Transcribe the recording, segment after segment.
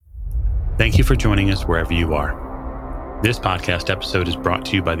Thank you for joining us wherever you are. This podcast episode is brought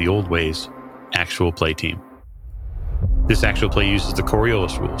to you by the Old Ways Actual Play team. This actual play uses the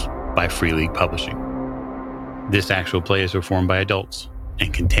Coriolis rules by Free League Publishing. This actual play is performed by adults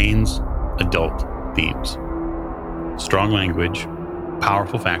and contains adult themes. Strong language,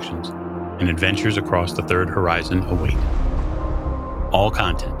 powerful factions, and adventures across the third horizon await. All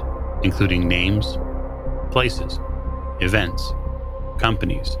content, including names, places, events,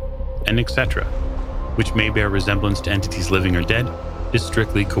 companies, and etc., which may bear resemblance to entities living or dead, is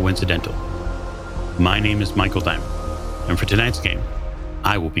strictly coincidental. My name is Michael Diamond, and for tonight's game,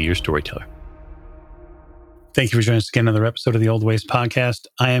 I will be your storyteller. Thank you for joining us again on another episode of the Old Ways podcast.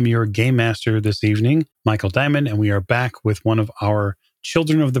 I am your game master this evening, Michael Diamond, and we are back with one of our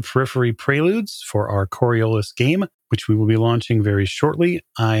Children of the Periphery Preludes for our Coriolis game, which we will be launching very shortly.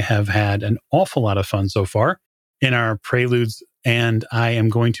 I have had an awful lot of fun so far in our Preludes, and I am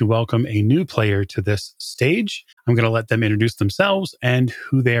going to welcome a new player to this stage. I'm going to let them introduce themselves and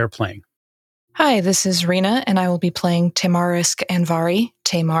who they are playing. Hi, this is Rena, and I will be playing Tamarisk and Vari,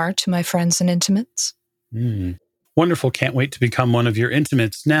 Tamar to my friends and intimates. Wonderful. Can't wait to become one of your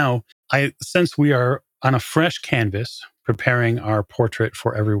intimates. Now, since we are on a fresh canvas preparing our portrait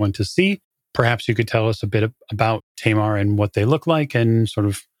for everyone to see, perhaps you could tell us a bit about Tamar and what they look like and sort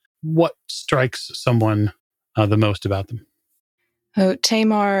of what strikes someone the most about them.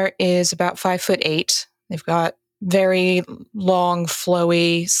 Tamar is about 5'8". They've got very long,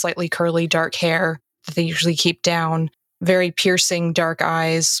 flowy, slightly curly dark hair that they usually keep down, very piercing dark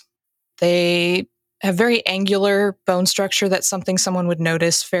eyes. They have very angular bone structure. That's something someone would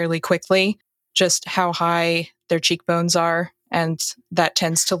notice fairly quickly, just how high their cheekbones are. And that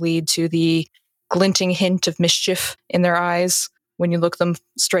tends to lead to the glinting hint of mischief in their eyes when you look them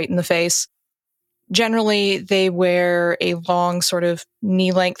straight in the face. Generally, they wear a long sort of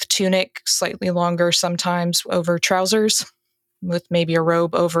knee-length tunic, slightly longer sometimes, over trousers, with maybe a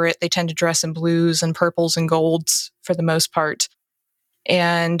robe over it. They tend to dress in blues and purples and golds for the most part.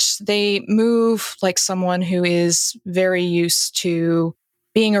 And they move like someone who is very used to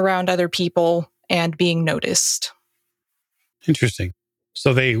being around other people and being noticed. Interesting.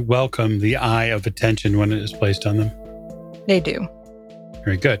 So they welcome the eye of attention when it is placed on them? They do.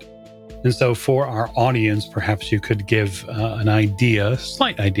 Very good. And so for our audience, perhaps you could give an idea,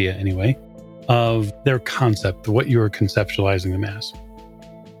 slight idea anyway, of their concept, what you are conceptualizing them as.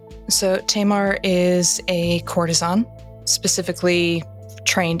 So Tamar is a courtesan, specifically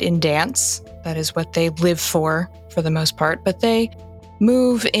trained in dance. That is what they live for the most part. But they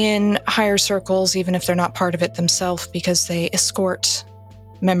move in higher circles, even if they're not part of it themselves, because they escort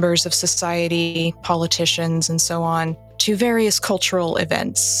members of society, politicians, and so on, to various cultural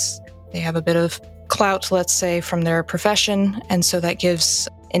events. They have a bit of clout, let's say, from their profession, and so that gives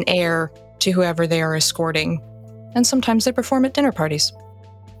an air to whoever they are escorting. And sometimes they perform at dinner parties.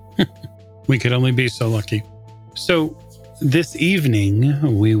 We could only be so lucky. So this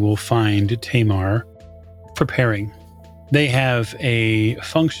evening, we will find Tamar preparing. They have a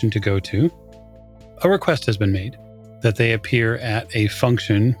function to go to. A request has been made that they appear at a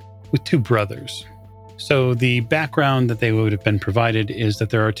function with two brothers. So the background that they would have been provided is that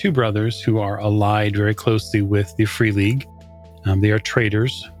there are two brothers who are allied very closely with the Free League. They are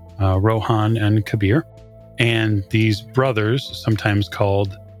traders, Rohan and Kabir. And these brothers, sometimes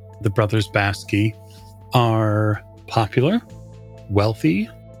called the Brothers Baski, are popular, wealthy,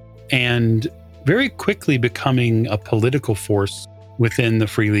 and very quickly becoming a political force within the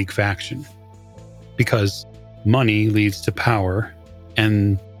Free League faction. Because money leads to power,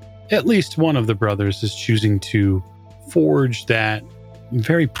 and at least one of the brothers is choosing to forge that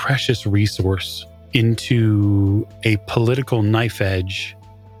very precious resource into a political knife edge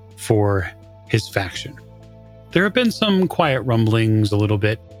for his faction. There have been some quiet rumblings a little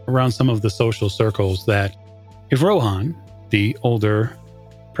bit around some of the social circles that if Rohan, the older,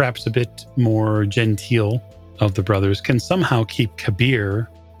 perhaps a bit more genteel of the brothers, can somehow keep Kabir,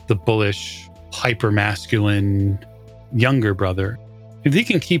 the bullish, hyper-masculine younger brother, if he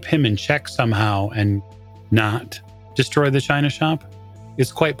can keep him in check somehow and not destroy the China shop,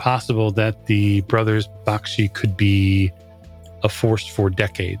 it's quite possible that the brothers Bakshi could be a force for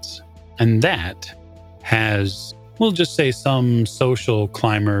decades. And that has, we'll just say, some social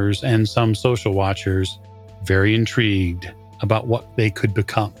climbers and some social watchers very intrigued about what they could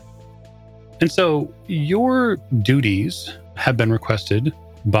become. And so your duties have been requested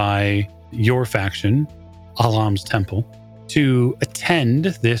by your faction, Ahlam's temple, to attend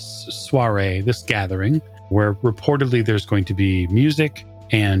this soiree, this gathering, where reportedly there's going to be music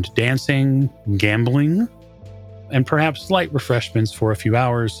and dancing, gambling, and perhaps light refreshments for a few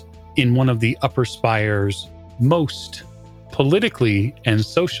hours in one of the upper spire's most politically and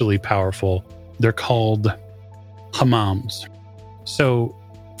socially powerful. They're called hammams. So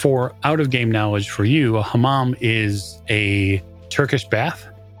for out-of-game knowledge for you, a hammam is a Turkish bath.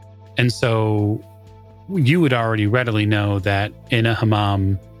 And so you would already readily know that in a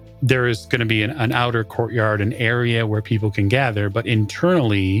hammam, there is going to be an outer courtyard, an area where people can gather. But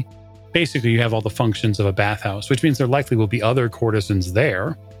internally, basically, you have all the functions of a bathhouse, which means there likely will be other courtesans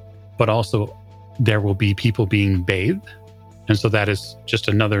there, but also there will be people being bathed. And so that is just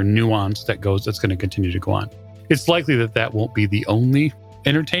another nuance that's going to continue to go on. It's likely that won't be the only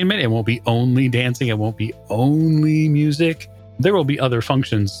entertainment. It won't be only dancing. It won't be only music. There will be other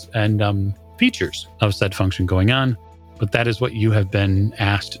functions and features of said function going on. But that is what you have been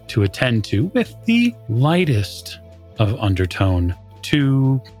asked to attend to with the lightest of undertone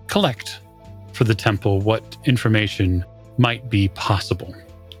to collect for the temple what information might be possible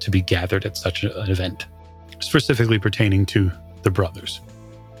to be gathered at such an event, specifically pertaining to the brothers.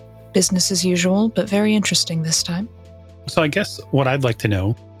 Business as usual, but very interesting this time. So I guess what I'd like to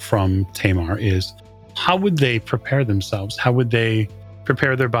know from Tamar is, how would they prepare themselves? How would they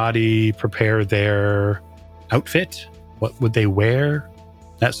prepare their body, prepare their outfit? What would they wear?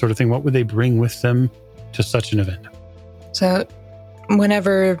 That sort of thing. What would they bring with them to such an event? So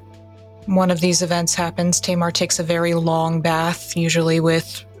whenever one of these events happens, Tamar takes a very long bath, usually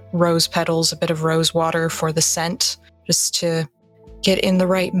with rose petals, a bit of rose water for the scent, just to get in the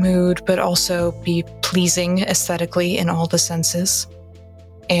right mood, but also be pleasing aesthetically in all the senses.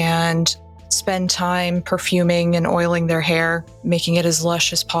 And spend time perfuming and oiling their hair, making it as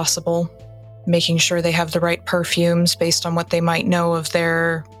lush as possible, making sure they have the right perfumes based on what they might know of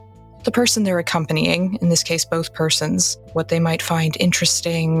the person they're accompanying, in this case, both persons, what they might find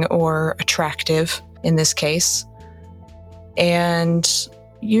interesting or attractive in this case. And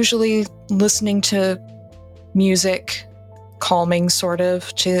usually listening to music, calming sort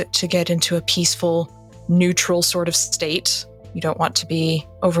of, to get into a peaceful, neutral sort of state. You don't want to be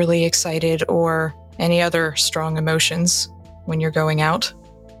overly excited or any other strong emotions when you're going out.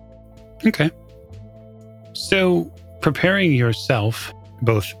 Okay. So preparing yourself,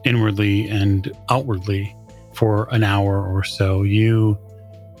 both inwardly and outwardly, for an hour or so, you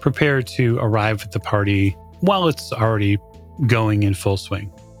prepare to arrive at the party while it's already going in full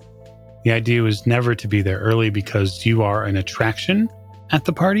swing. The idea was never to be there early because you are an attraction at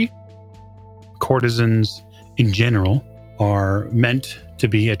the party. Courtesans in general are meant to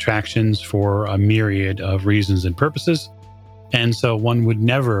be attractions for a myriad of reasons and purposes. And so one would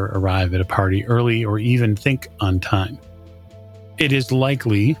never arrive at a party early or even think on time. It is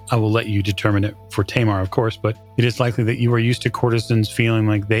likely, I will let you determine it for Tamar, of course, but it is likely that you are used to courtesans feeling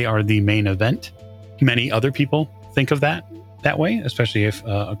like they are the main event. Many other people think of that way, especially if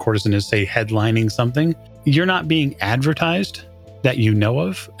a courtesan is, say, headlining something. You're not being advertised that you know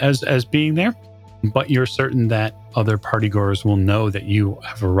of as being there, but you're certain that other partygoers will know that you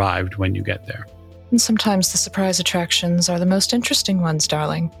have arrived when you get there. And sometimes the surprise attractions are the most interesting ones,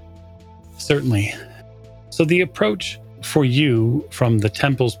 darling. Certainly. So the approach for you from the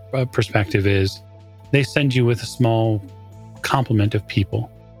temple's perspective is they send you with a small complement of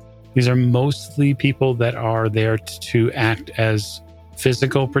people. These are mostly people that are there to act as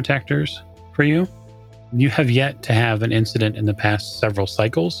physical protectors for you. You have yet to have an incident in the past several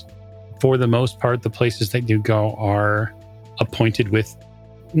cycles. For the most part, the places that you go are appointed with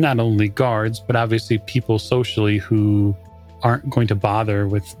not only guards, but obviously people socially who aren't going to bother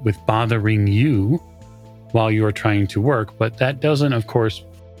with bothering you while you're trying to work. But that doesn't, of course,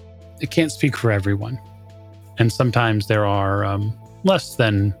 it can't speak for everyone. And sometimes there are less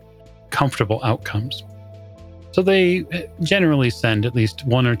than comfortable outcomes. So they generally send at least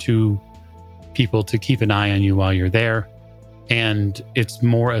one or two people to keep an eye on you while you're there. And it's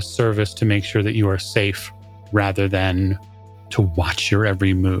more a service to make sure that you are safe rather than to watch your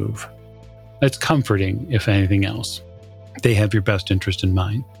every move. It's comforting, if anything else. They have your best interest in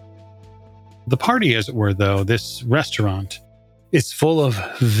mind. The party, as it were, though, this restaurant, is full of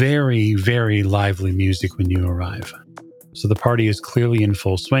very, very lively music when you arrive. So the party is clearly in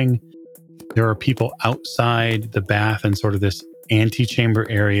full swing. There are people outside the bath and sort of this antechamber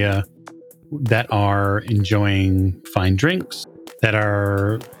area that are enjoying fine drinks, that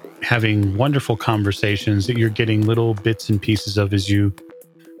are having wonderful conversations that you're getting little bits and pieces of as you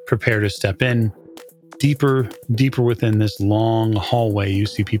prepare to step in. Deeper within this long hallway, you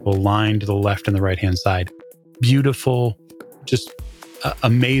see people lined to the left and the right-hand side. Beautiful, just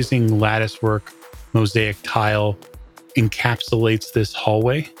amazing lattice work, mosaic tile encapsulates this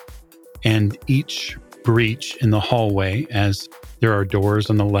hallway. And each breach in the hallway, as There are doors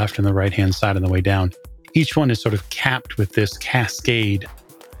on the left and the right-hand side on the way down. Each one is sort of capped with this cascade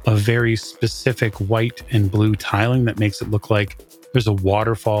of very specific white and blue tiling that makes it look like there's a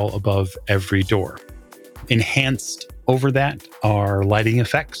waterfall above every door. Enhanced over that are lighting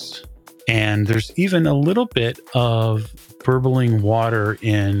effects. And there's even a little bit of burbling water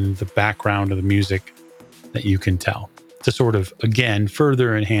in the background of the music that you can tell to sort of, again,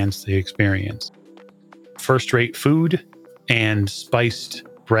 further enhance the experience. First-rate food and spiced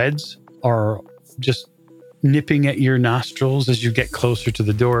breads are just nipping at your nostrils as you get closer to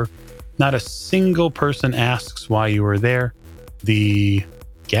the door. Not a single person asks why you are there. The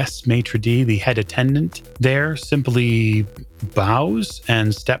guest maitre d', the head attendant there, simply bows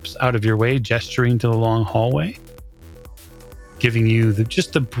and steps out of your way, gesturing to the long hallway, giving you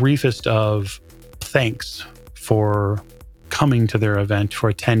just the briefest of thanks for coming to their event, for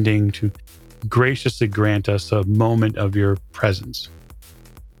attending, to graciously grant us a moment of your presence.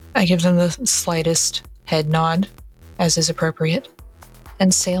 I give them the slightest head nod, as is appropriate,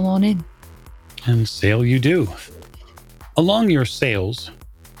 and sail on in. And sail you do. Along your sails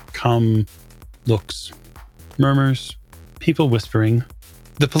come looks, murmurs, people whispering.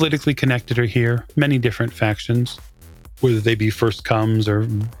 The politically connected are here, many different factions, whether they be first comes or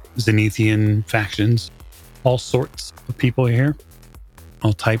Zenithian factions. All sorts of people here,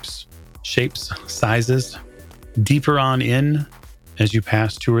 all types, shapes, sizes. Deeper on in, as you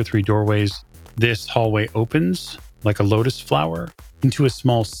pass 2 or 3 doorways, this hallway opens like a lotus flower into a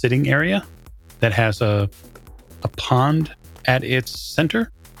small sitting area that has a pond at its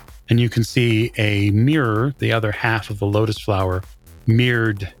center. And you can see a mirror, the other half of the lotus flower,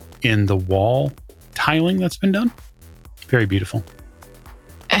 mirrored in the wall tiling that's been done. Very beautiful.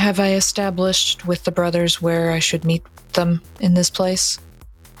 Have I established with the brothers where I should meet them in this place?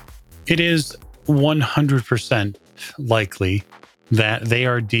 It is 100% likely that they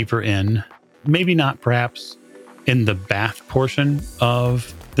are deeper in, maybe not perhaps in the bath portion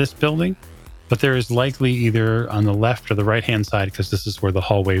of this building, but there is likely either on the left or the right-hand side, because this is where the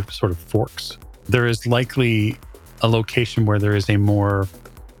hallway sort of forks. There is likely a location where there is a more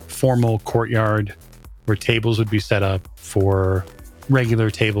formal courtyard where tables would be set up for regular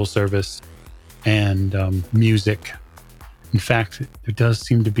table service and music. In fact, there does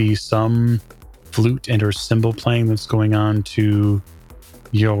seem to be some flute and or cymbal playing that's going on to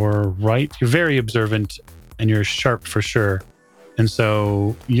your right. You're very observant and you're sharp for sure. And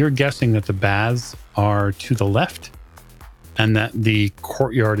so you're guessing that the baths are to the left and that the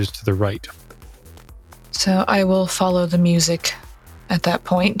courtyard is to the right. So I will follow the music at that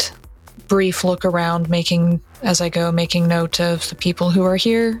point. Brief look around, making note of the people who are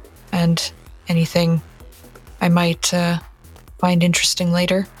here and anything I might find interesting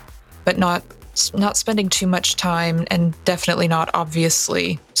later, but not spending too much time and definitely not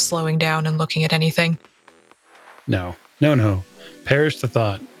obviously slowing down and looking at anything. No. Perish the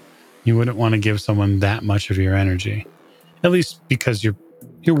thought. You wouldn't want to give someone that much of your energy, at least because you're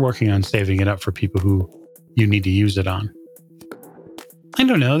working on saving it up for people who you need to use it on. I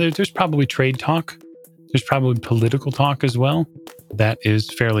don't know. There's probably trade talk. There's probably political talk as well. That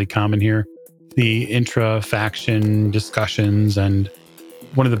is fairly common here. The intra-faction discussions, and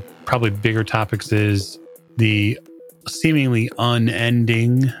one of the probably bigger topics is the seemingly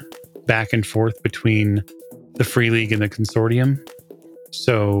unending back and forth between the Free League and the Consortium.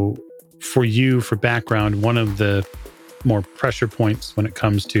 So for background, one of the more pressure points when it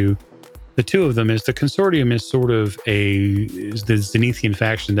comes to the two of them is the Consortium is sort of is the Zenithian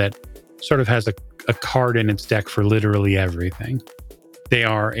faction that sort of has a card in its deck for literally everything. They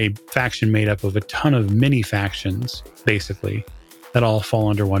are a faction made up of a ton of mini factions, basically, that all fall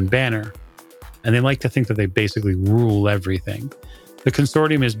under one banner. And they like to think that they basically rule everything. The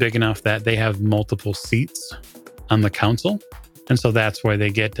Consortium is big enough that they have multiple seats on the council. And so that's why they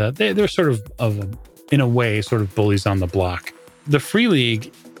get, they're sort of, in a way, sort of bullies on the block. The Free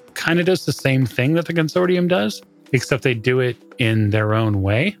League kind of does the same thing that the Consortium does, except they do it in their own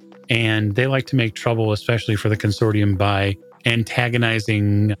way. And they like to make trouble, especially for the Consortium, by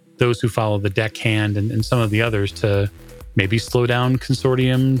antagonizing those who follow the deckhand and some of the others to maybe slow down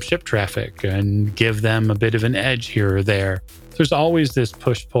Consortium ship traffic and give them a bit of an edge here or there. There's always this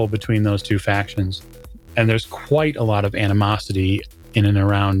push-pull between those two factions. And there's quite a lot of animosity in and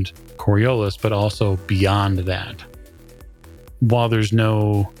around Coriolis, but also beyond that. While there's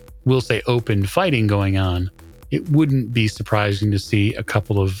no, we'll say, open fighting going on, it wouldn't be surprising to see a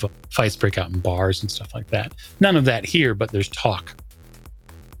couple of fights break out in bars and stuff like that. None of that here, but there's talk.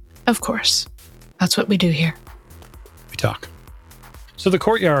 Of course. That's what we do here. We talk. So the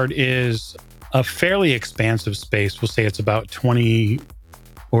courtyard is a fairly expansive space. We'll say it's about 20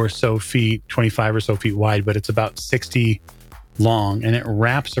 or so feet, 25 or so feet wide, but it's about 60 long, and it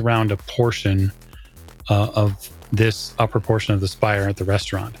wraps around a portion of this upper portion of the spire at the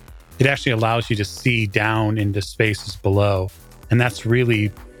restaurant. It actually allows you to see down into spaces below, and that's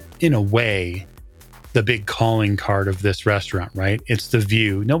really, in a way, the big calling card of this restaurant, right? It's the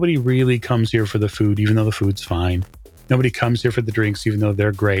view. Nobody really comes here for the food, even though the food's fine. Nobody comes here for the drinks, even though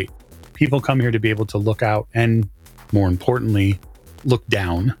they're great. People come here to be able to look out and, more importantly, look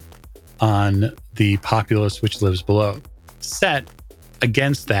down on the populace which lives below. Set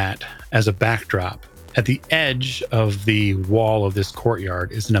against that as a backdrop, at the edge of the wall of this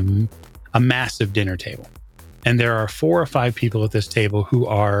courtyard is a massive dinner table. And there are 4 or 5 people at this table who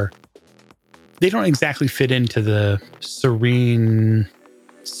they don't exactly fit into the serene,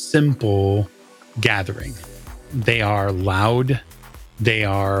 simple gathering. They are loud, they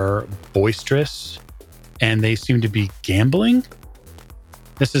are boisterous, and they seem to be gambling.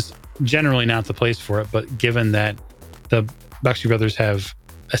 This is generally not the place for it, but given that the Bakshi brothers have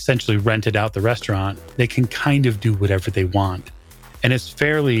essentially rented out the restaurant, they can kind of do whatever they want. And it's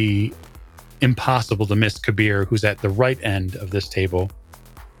fairly impossible to miss Kabir, who's at the right end of this table.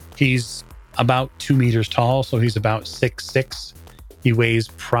 He's about 2 meters tall, so he's about 6'6". He weighs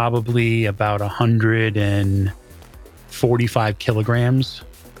probably about 145 kilograms.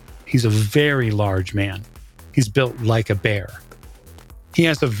 He's a very large man. He's built like a bear. He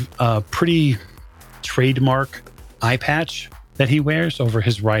has a pretty trademark eye patch that he wears over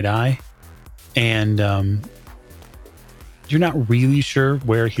his right eye. And you're not really sure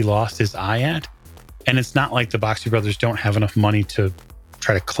where he lost his eye at. And it's not like the Bakshi brothers don't have enough money to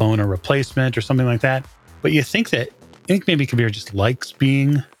try to clone a replacement or something like that. But you think maybe Kabir just likes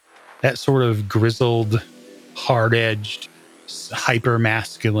being that sort of grizzled, hard-edged,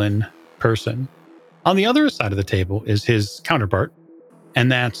 hyper-masculine person. On the other side of the table is his counterpart,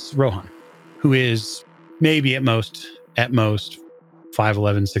 and that's Rohan, who is maybe at most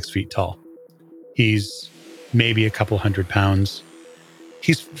 5'11", 6 feet tall. He's maybe a couple hundred pounds.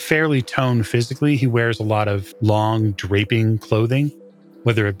 He's fairly toned physically. He wears a lot of long draping clothing,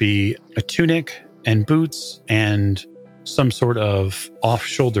 whether it be a tunic and boots and some sort of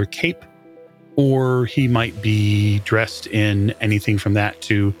off-shoulder cape, or he might be dressed in anything from that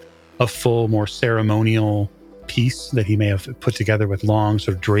to a full, more ceremonial piece that he may have put together with long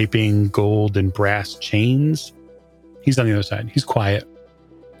sort of draping gold and brass chains. He's on the other side. He's quiet.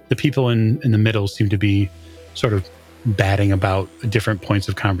 The people in the middle seem to be sort of batting about different points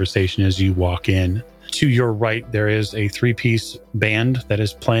of conversation as you walk in. To your right, there is a 3-piece band that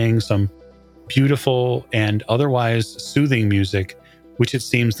is playing some beautiful and otherwise soothing music, which it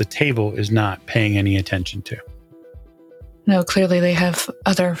seems the table is not paying any attention to. No, clearly they have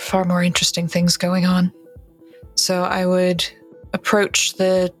other far more interesting things going on. So I would approach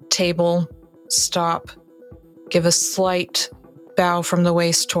the table, stop, give a slight bow from the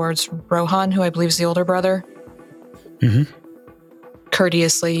waist towards Rohan, who I believe is the older brother. Mm-hmm.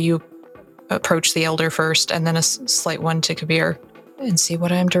 Courteously, you approach the elder first, and then a slight one to Kabir, and see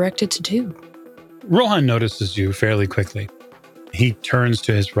what I'm directed to do. Rohan notices you fairly quickly. He turns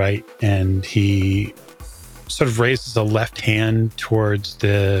to his right, and he sort of raises a left hand towards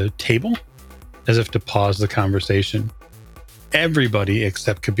the table, as if to pause the conversation. Everybody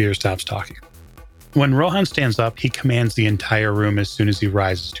except Kabir stops talking. When Rohan stands up, he commands the entire room as soon as he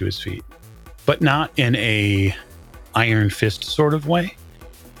rises to his feet, but not in a iron fist sort of way,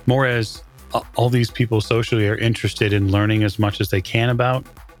 more as all these people socially are interested in learning as much as they can about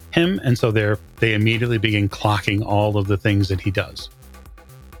him, and so they immediately begin clocking all of the things that he does.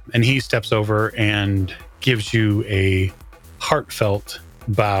 And he steps over and gives you a heartfelt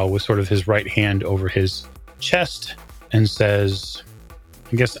bow with sort of his right hand over his chest and says,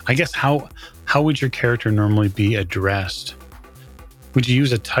 I guess how would your character normally be addressed? Would you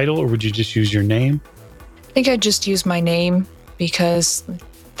use a title or would you just use your name? I think I'd just use my name because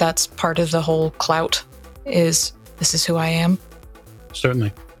that's part of the whole clout, is this is who I am.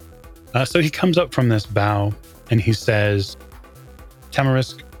 Certainly. So he comes up from this bow and he says,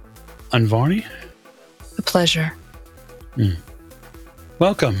 Tamarisk Anvarni? A pleasure.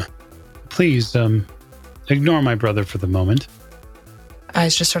 Welcome. Please, ignore my brother for the moment.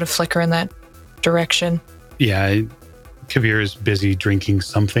 Eyes just sort of flicker in that direction. Yeah, Kabir is busy drinking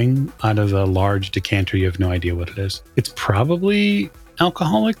something out of a large decanter. You have no idea what it is. It's probably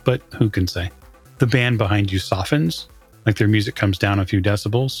alcoholic, but who can say? The band behind you softens, like their music comes down a few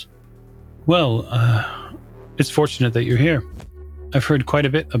decibels. Well, it's fortunate that you're here. I've heard quite a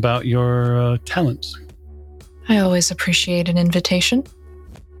bit about your talents. I always appreciate an invitation.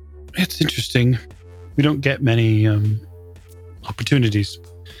 It's interesting. We don't get many opportunities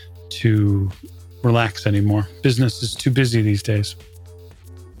to relax anymore. Business is too busy these days.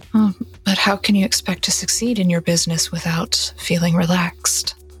 But how can you expect to succeed in your business without feeling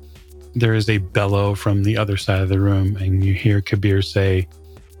relaxed? There is a bellow from the other side of the room, and you hear Kabir say,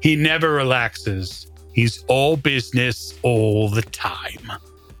 "He never relaxes. He's all business all the time."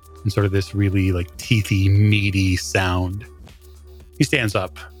 And sort of this really like teethy, meaty sound. He stands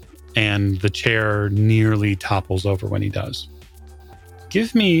up, and the chair nearly topples over when he does.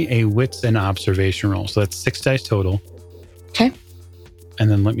 Give me a wits and observation roll. So that's 6 dice total. Okay. And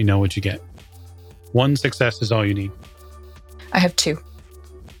then let me know what you get. 1 success is all you need. I have 2.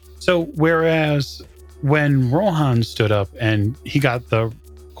 So whereas when Rohan stood up and he got the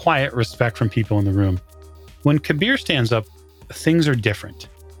quiet respect from people in the room, when Kabir stands up, things are different.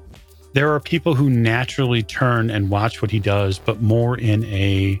 There are people who naturally turn and watch what he does, but more in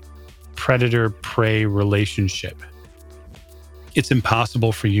a predator-prey relationship. It's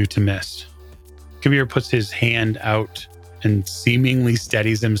impossible for you to miss. Kabir puts his hand out and seemingly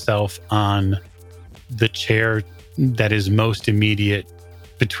steadies himself on the chair that is most immediate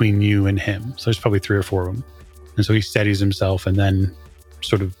between you and him. So there's probably 3 or 4 of them. And so he steadies himself and then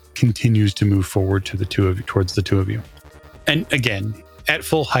sort of continues to move forward to the two of you, towards the two of you. And again, at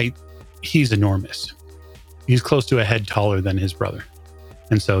full height, he's enormous. He's close to a head taller than his brother.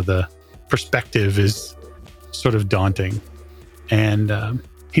 And so the perspective is sort of daunting. And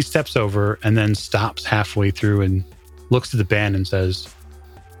he steps over and then stops halfway through and looks at the band and says,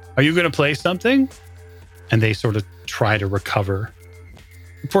 "Are you going to play something?" And they sort of try to recover.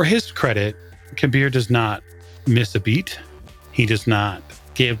 For his credit, Kabir does not miss a beat. He does not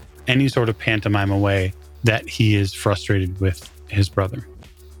give any sort of pantomime away that he is frustrated with his brother.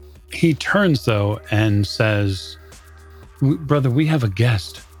 He turns, though, and says, "Brother, we have a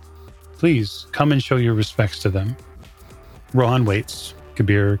guest. Please come and show your respects to them." Rohan waits.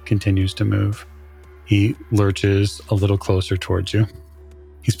 Kabir continues to move. He lurches a little closer towards you.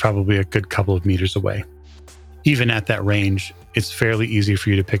 He's probably a good couple of meters away. Even at that range, it's fairly easy for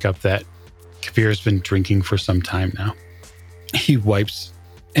you to pick up that Kabir's been drinking for some time now. He wipes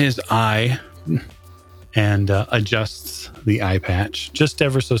his eye and adjusts the eye patch just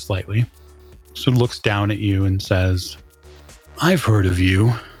ever so slightly. So looks down at you and says, "I've heard of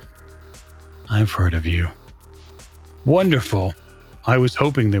you. I've heard of you. Wonderful. I was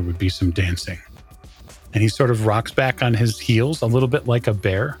hoping there would be some dancing." And he sort of rocks back on his heels a little bit like a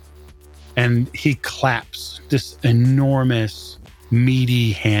bear. And he claps this enormous,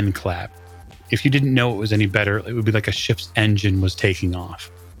 meaty hand clap. If you didn't know it was any better, it would be like a ship's engine was taking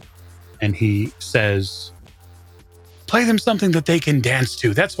off. And he says, "Play them something that they can dance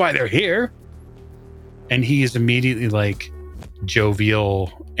to. That's why they're here." And he is immediately like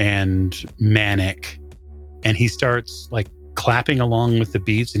jovial and manic. And he starts like clapping along with the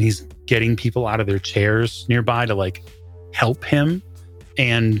beats, and he's getting people out of their chairs nearby to like help him.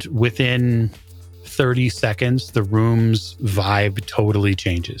 And within 30 seconds, the room's vibe totally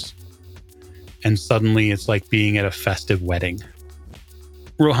changes. And suddenly it's like being at a festive wedding.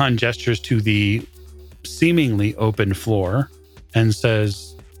 Rohan gestures to the seemingly open floor and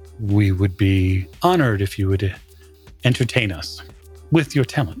says, "We would be honored if you would entertain us with your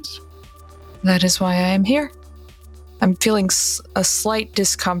talents." That is why I am here. I'm feeling a slight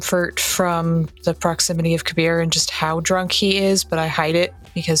discomfort from the proximity of Kabir and just how drunk he is, but I hide it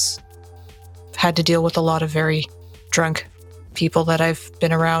because I've had to deal with a lot of very drunk people that I've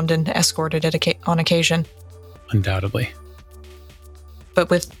been around and escorted on occasion. Undoubtedly.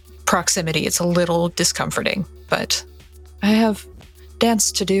 But with proximity, it's a little discomforting. But I have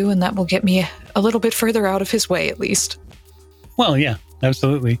dance to do, and that will get me a little bit further out of his way, at least. Well, yeah,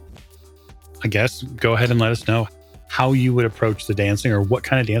 absolutely. I guess go ahead and let us know how you would approach the dancing or what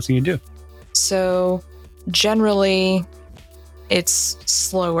kind of dancing you do. So generally, it's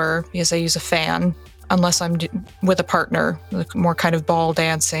slower because I use a fan, unless I'm with a partner, like more kind of ball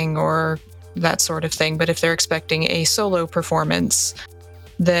dancing or that sort of thing. But if they're expecting a solo performance,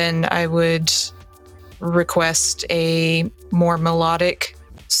 then I would request a more melodic,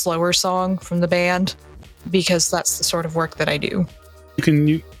 slower song from the band, because that's the sort of work that I do.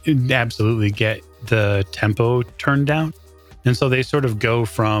 You absolutely get the tempo turned down. And so they sort of go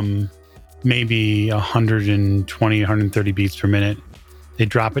from maybe 120, 130 beats per minute. They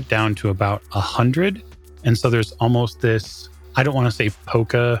drop it down to about 100. And so there's almost this, I don't want to say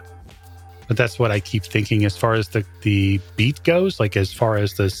polka, but that's what I keep thinking as far as the beat goes, like as far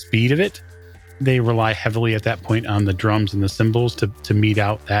as the speed of it. They rely heavily at that point on the drums and the cymbals to meet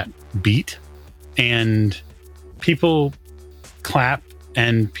out that beat. And people clap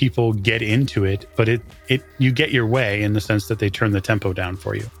and people get into it, but you get your way in the sense that they turn the tempo down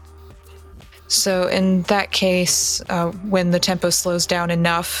for you. So in that case, when the tempo slows down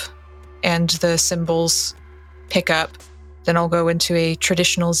enough and the cymbals pick up, then I'll go into a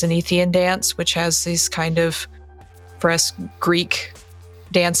traditional Zenithian dance, which has these kind of fresque Greek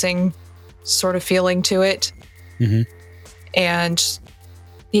dancing sort of feeling to it. Mm-hmm. And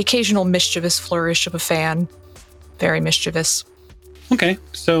the occasional mischievous flourish of a fan. Very mischievous. Okay,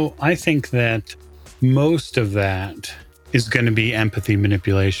 so I think that most of that is going to be empathy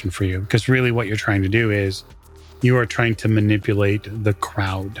manipulation for you, because really what you're trying to do is you are trying to manipulate the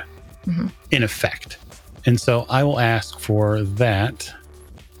crowd, in effect. And so I will ask for that.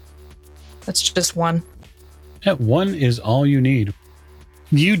 That's just one. Yeah, one is all you need.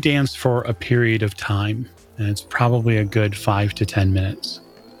 You dance for a period of time, and it's probably a good 5 to 10 minutes.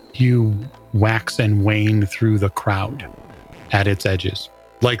 You wax and wane through the crowd at its edges,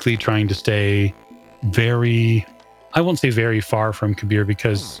 likely trying to stay I won't say very far from Kabir,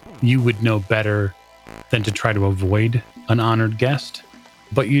 because you would know better than to try to avoid an honored guest,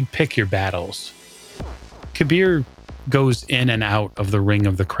 but you'd pick your battles. Kabir goes in and out of the ring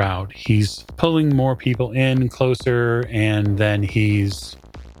of the crowd. He's pulling more people in closer, and then he's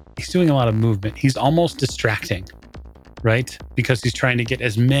doing a lot of movement. He's almost distracting, right? Because he's trying to get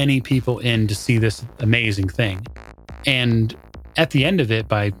as many people in to see this amazing thing. And at the end of it,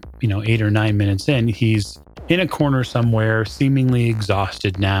 by 8 or 9 minutes in, he's in a corner somewhere, seemingly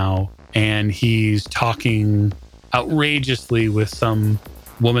exhausted now, and he's talking outrageously with some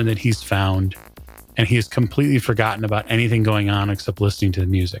woman that he's found, and he has completely forgotten about anything going on except listening to the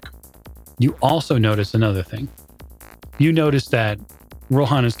music. You also notice another thing. You notice that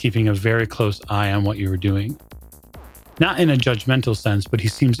Rohan is keeping a very close eye on what you were doing. Not in a judgmental sense, but he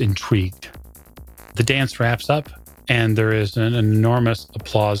seems intrigued. The dance wraps up, and there is an enormous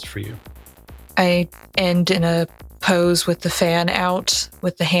applause for you. I end in a pose with the fan out,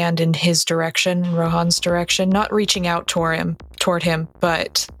 with the hand in his direction, in Rohan's direction, not reaching out toward him,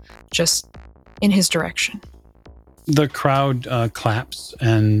 but just in his direction. The crowd claps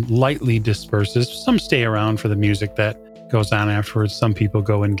and lightly disperses. Some stay around for the music that goes on afterwards. Some people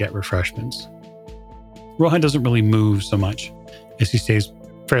go and get refreshments. Rohan doesn't really move so much, as he stays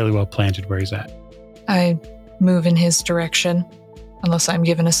fairly well planted where he's at. I move in his direction, unless I'm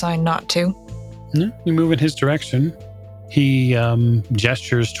given a sign not to. You move in his direction. He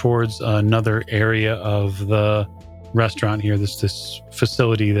gestures towards another area of the restaurant here, this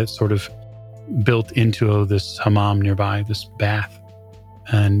facility that's sort of built into this hammam nearby, this bath.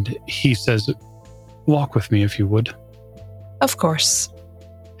 And he says, "Walk with me if you would." Of course.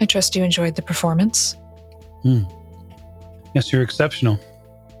 I trust you enjoyed the performance. Yes, you're exceptional.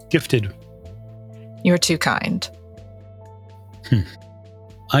 Gifted. You're too kind.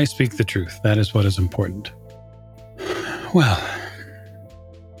 I speak the truth. That is what is important. Well,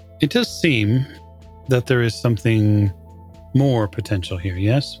 it does seem that there is something more potential here,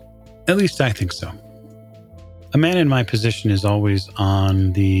 yes? At least I think so. A man in my position is always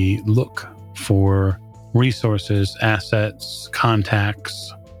on the look for resources, assets,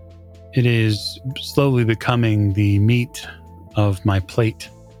 contacts. It is slowly becoming the meat of my plate.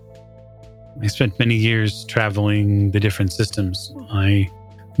 I spent many years traveling the different systems. I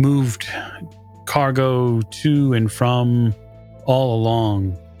moved cargo to and from all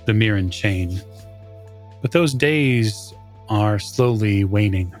along the Mirren chain. But those days are slowly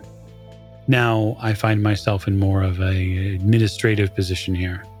waning. Now I find myself in more of an administrative position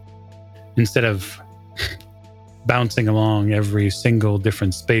here. Instead of bouncing along every single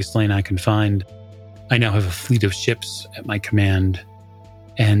different space lane I can find, I now have a fleet of ships at my command.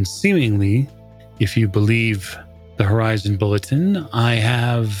 And seemingly, if you believe the Horizon Bulletin, I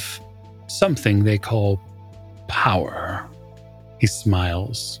have something they call power. He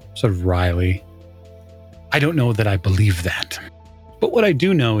smiles, sort of wryly. I don't know that I believe that. But what I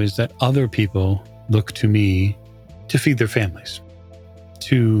do know is that other people look to me to feed their families,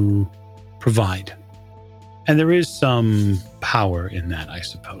 to provide. And there is some power in that, I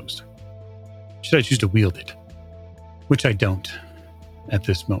suppose. Should I choose to wield it? Which I don't at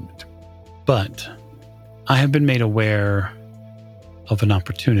this moment. But I have been made aware of an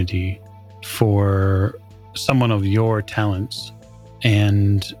opportunity for someone of your talents,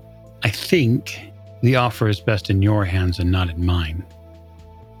 and I think the offer is best in your hands and not in mine.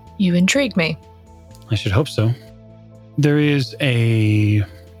 You intrigue me. I should hope so. There is a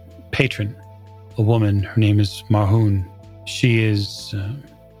patron, a woman. Her name is Marhoon. She is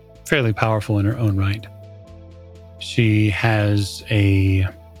fairly powerful in her own right. She has an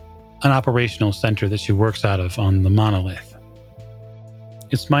operational center that she works out of on the monolith.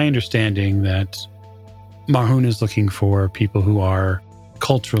 it's my understanding that Marhun is looking for people who are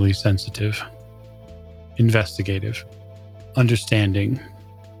culturally sensitive, investigative, understanding,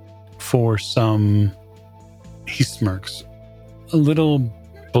 for some, he smirks, a little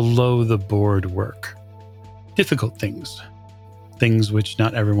below the board work. Difficult things which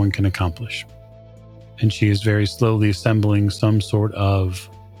not everyone can accomplish. And she is very slowly assembling some sort of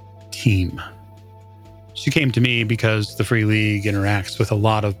team. She came to me because the Free League interacts with a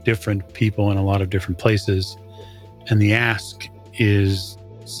lot of different people in a lot of different places. And the ask is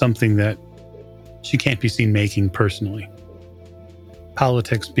something that she can't be seen making personally.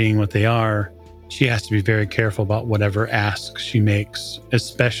 Politics being what they are, she has to be very careful about whatever asks she makes,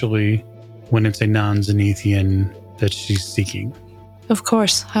 especially when it's a non-Zenithian that she's seeking. Of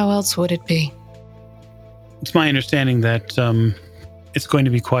course, how else would it be? It's my understanding that it's going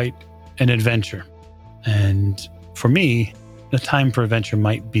to be quite an adventure. And for me, the time for adventure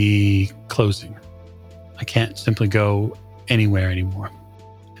might be closing. I can't simply go anywhere anymore.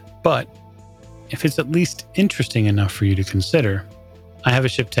 But if it's at least interesting enough for you to consider, I have a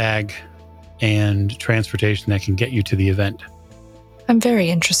ship tag and transportation that can get you to the event. I'm very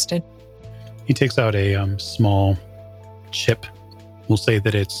interested. He takes out a small chip. We'll say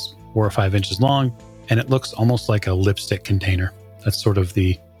that it's 4 or 5 inches long, and it looks almost like a lipstick container. That's sort of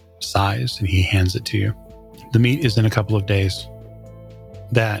the size, and he hands it to you. The meet is in a couple of days.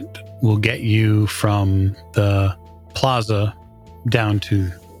 That will get you from the plaza down to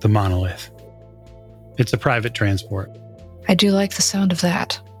the monolith. It's a private transport. I do like the sound of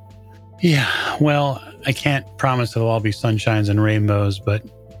that. Yeah, well, I can't promise it'll all be sunshines and rainbows, but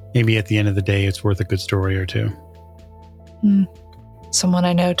maybe at the end of the day, it's worth a good story or two. Someone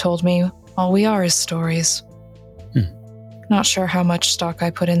I know told me all we are is stories. Not sure how much stock I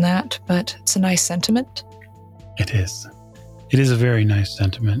put in that, but it's a nice sentiment. It is. It is a very nice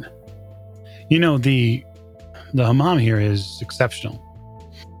sentiment. You know, the hammam here is exceptional.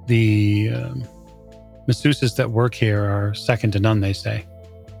 The masseuses that work here are second to none, they say.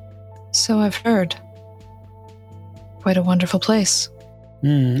 So I've heard. Quite a wonderful place.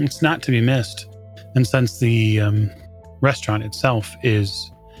 It's not to be missed. And since the restaurant itself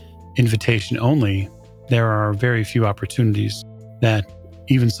is invitation only, there are very few opportunities that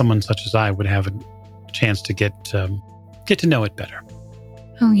even someone such as I would have a chance to get to know it better.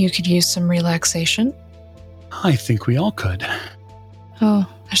 Oh, you could use some relaxation. I think we all could. Oh,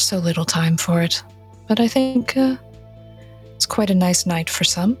 there's so little time for it. But I think it's quite a nice night for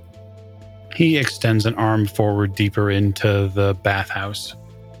some. He extends an arm forward deeper into the bathhouse.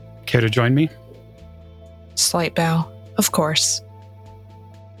 Care to join me? Slight bow, of course.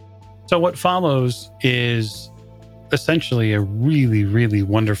 So what follows is essentially a really, really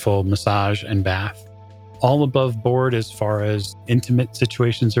wonderful massage and bath. All above board as far as intimate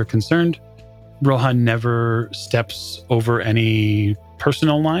situations are concerned. Rohan never steps over any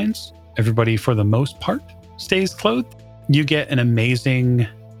personal lines. Everybody, for the most part, stays clothed. You get an amazing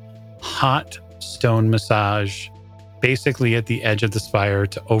hot stone massage basically at the edge of the spire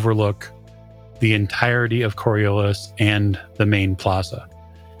to overlook the entirety of Coriolis and the main plaza.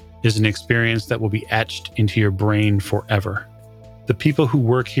 It is an experience that will be etched into your brain forever. The people who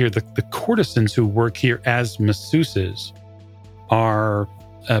work here, the courtesans who work here as masseuses, are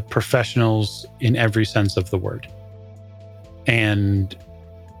professionals in every sense of the word. And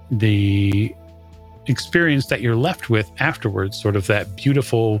the experience that you're left with afterwards, sort of that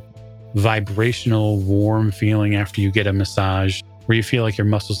beautiful, vibrational, warm feeling after you get a massage, where you feel like your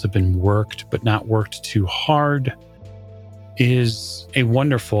muscles have been worked, but not worked too hard, is a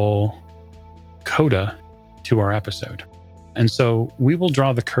wonderful coda to our episode. And so we will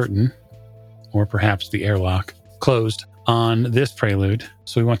draw the curtain, or perhaps the airlock, closed on this prelude.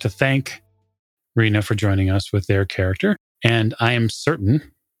 So we want to thank Rena for joining us with their character. And I am certain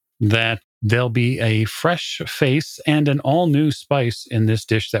that there'll be a fresh face and an all-new spice in this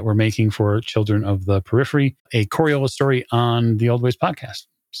dish that we're making for children of the Periphery, a Coriolis story on the Old Ways podcast.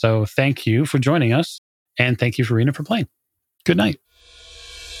 So thank you for joining us, and thank you, Rena, for playing. Good night.